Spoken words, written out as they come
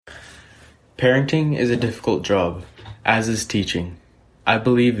Parenting is a difficult job, as is teaching. I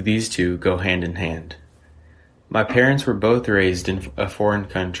believe these two go hand in hand. My parents were both raised in a foreign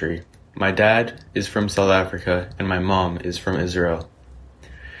country. My dad is from South Africa and my mom is from Israel.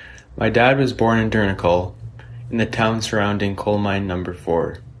 My dad was born in Durnacol, in the town surrounding coal mine number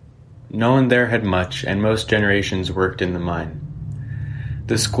 4. No one there had much, and most generations worked in the mine.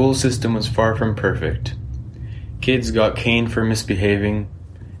 The school system was far from perfect. Kids got caned for misbehaving,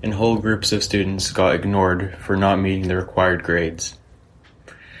 and whole groups of students got ignored for not meeting the required grades.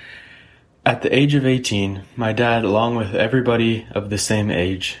 At the age of 18, my dad, along with everybody of the same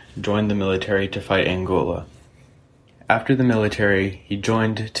age, joined the military to fight Angola. After the military, he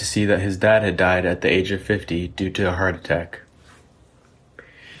joined to see that his dad had died at the age of 50 due to a heart attack.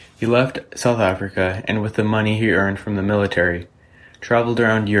 He left South Africa and with the money he earned from the military, traveled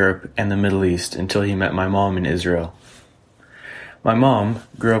around Europe and the Middle East until he met my mom in Israel. My mom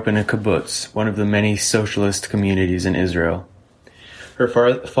grew up in a kibbutz, one of the many socialist communities in Israel. Her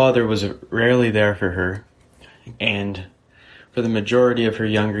father was rarely there for her, and for the majority of her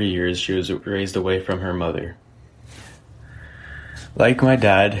younger years she was raised away from her mother. Like my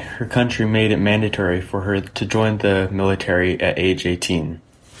dad, her country made it mandatory for her to join the military at age 18.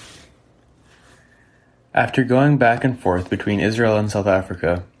 After going back and forth between Israel and South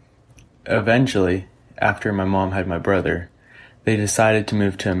Africa, eventually, after my mom had my brother, they decided to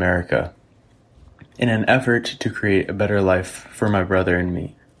move to America, in an effort to create a better life for my brother and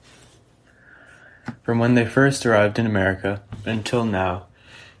me. From when they first arrived in America until now,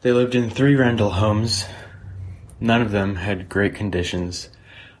 they lived in 3 rental homes. None of them had great conditions,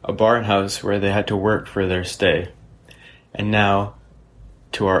 a barn house where they had to work for their stay, and now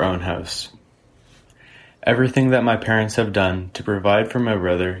to our own house. Everything that my parents have done to provide for my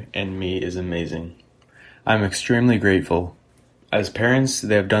brother and me is amazing. I'm extremely grateful. As parents,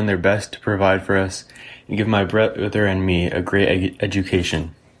 they have done their best to provide for us and give my brother and me a great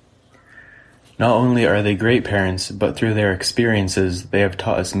education. Not only are they great parents, but through their experiences, they have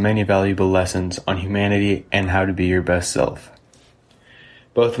taught us many valuable lessons on humanity and how to be your best self.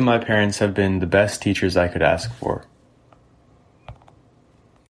 Both of my parents have been the best teachers I could ask for.